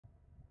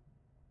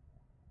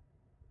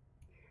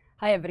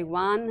Hi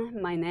everyone,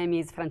 my name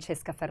is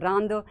Francesca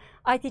Ferrando.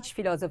 I teach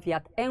philosophy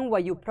at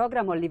NYU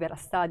program on liberal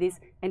studies,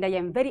 and I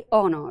am very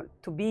honored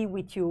to be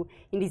with you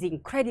in this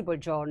incredible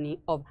journey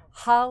of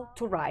how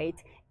to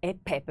write a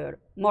paper.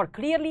 More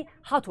clearly,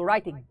 how to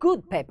write a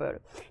good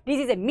paper.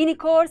 This is a mini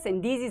course,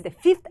 and this is the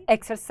 5th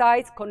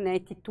exercise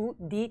connected to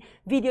the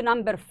video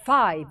number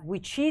 5,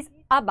 which is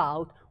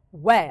about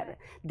where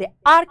the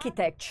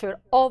architecture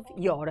of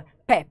your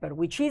paper,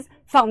 which is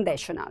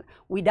foundational.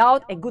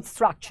 Without a good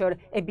structure,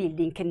 a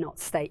building cannot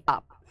stay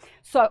up.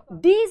 So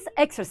in this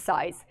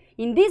exercise,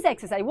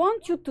 I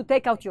want you to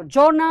take out your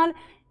journal.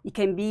 It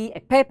can be a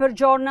paper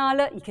journal,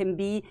 it can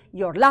be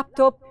your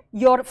laptop,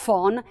 your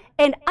phone,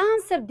 and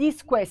answer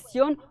this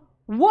question: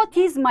 what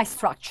is my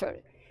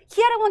structure?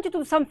 Here I want you to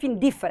do something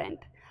different.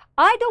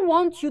 I don't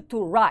want you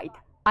to write,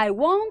 I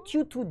want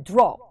you to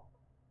draw.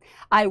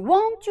 I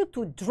want you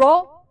to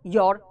draw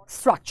your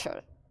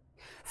structure.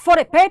 For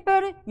a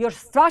paper, your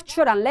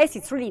structure, unless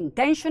it's really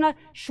intentional,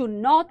 should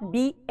not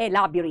be a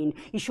labyrinth.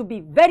 It should be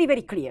very,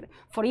 very clear.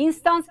 For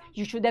instance,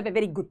 you should have a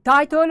very good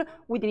title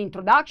with an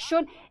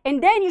introduction,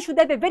 and then you should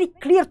have a very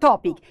clear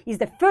topic. It's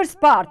the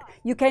first part.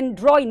 You can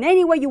draw in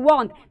any way you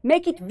want.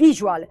 Make it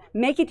visual.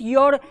 Make it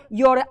your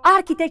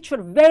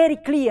architecture very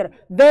clear,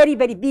 very,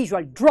 very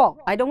visual. Draw.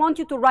 I don't want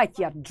you to write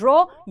here.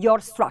 Draw your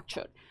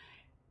structure.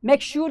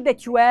 Make sure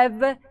that you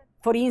have,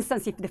 for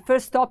instance, if the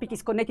first topic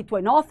is connected to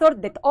an author,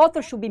 that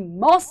author should be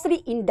mostly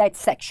in that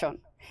section.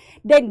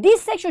 Then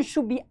this section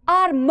should be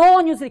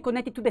harmoniously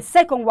connected to the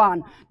second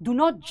one. Do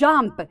not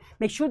jump.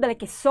 Make sure that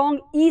like a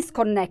song is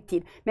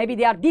connected. Maybe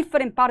they are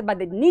different parts, but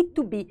they need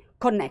to be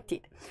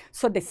connected.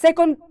 So the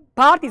second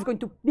part is going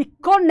to be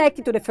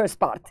connected to the first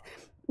part.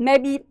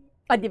 Maybe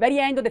at the very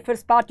end of the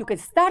first part, you can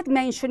start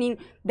mentioning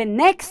the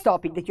next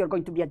topic that you're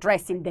going to be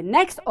addressing, the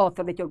next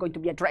author that you're going to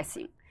be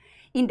addressing.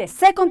 In the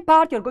second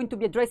part, you're going to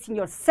be addressing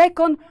your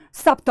second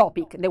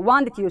subtopic, the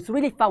one that is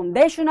really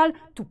foundational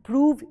to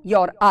prove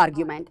your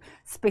argument,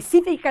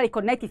 specifically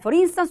connected, for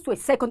instance, to a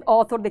second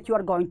author that you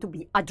are going to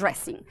be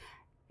addressing.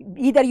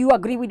 Either you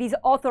agree with this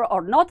author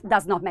or not,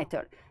 does not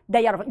matter.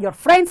 They are your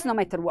friends no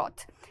matter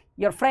what.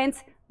 Your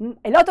friends,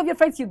 a lot of your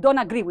friends you don't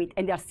agree with,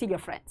 and they are still your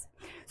friends.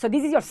 So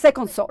this is your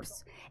second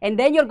source. And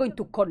then you're going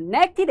to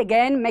connect it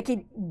again, make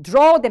it,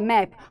 draw the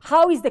map.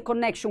 How is the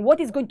connection?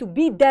 What is going to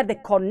be there, the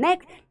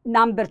connect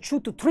number 2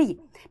 to 3?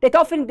 That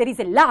often there is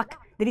a lack,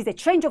 there is a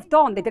change of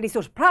tone, that there is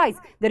a surprise.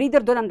 The reader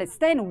don't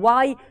understand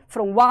why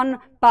from one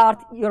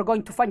part you're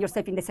going to find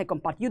yourself in the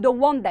second part. You don't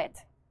want that.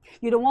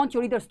 You don't want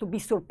your readers to be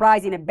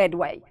surprised in a bad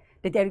way,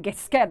 that they get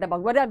scared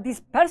about whether this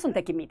person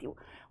taking me to.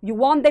 You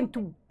want them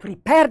to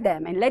prepare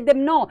them and let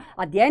them know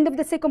at the end of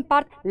the second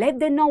part, let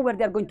them know where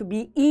they're going to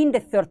be in the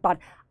third part.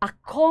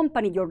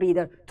 Accompany your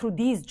reader through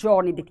this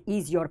journey that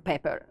is your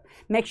paper.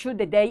 Make sure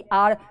that they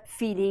are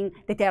feeling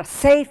that they are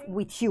safe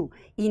with you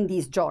in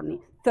this journey.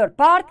 Third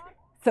part,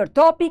 third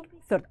topic,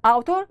 third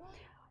author.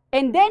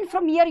 And then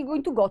from here, you're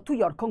going to go to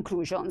your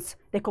conclusions.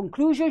 The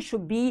conclusion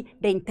should be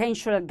the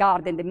intentional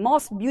garden, the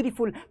most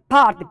beautiful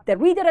part. The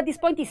reader at this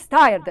point is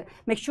tired.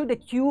 Make sure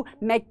that you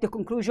make the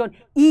conclusion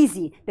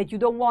easy, that you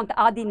don't want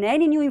adding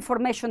any new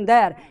information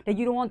there, that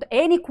you don't want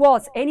any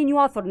quotes, any new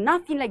author,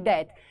 nothing like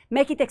that.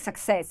 Make it a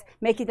success.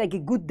 Make it like a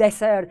good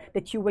dessert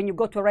that you, when you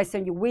go to a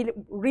restaurant, you will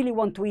really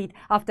want to eat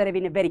after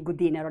having a very good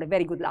dinner or a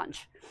very good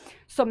lunch.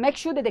 So make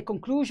sure that the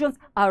conclusions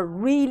are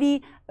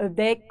really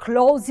the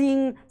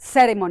closing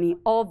ceremony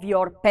of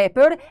your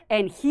paper.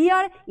 And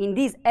here in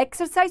this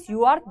exercise,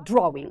 you are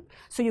drawing.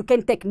 So you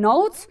can take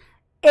notes.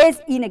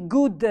 As in a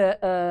good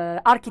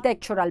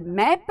architectural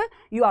map,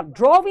 you are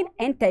drawing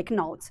and take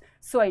notes.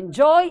 So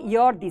enjoy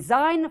your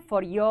design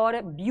for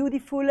your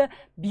beautiful,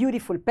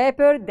 beautiful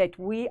paper that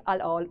we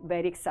are all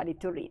very excited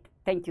to read.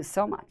 Thank you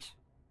so much.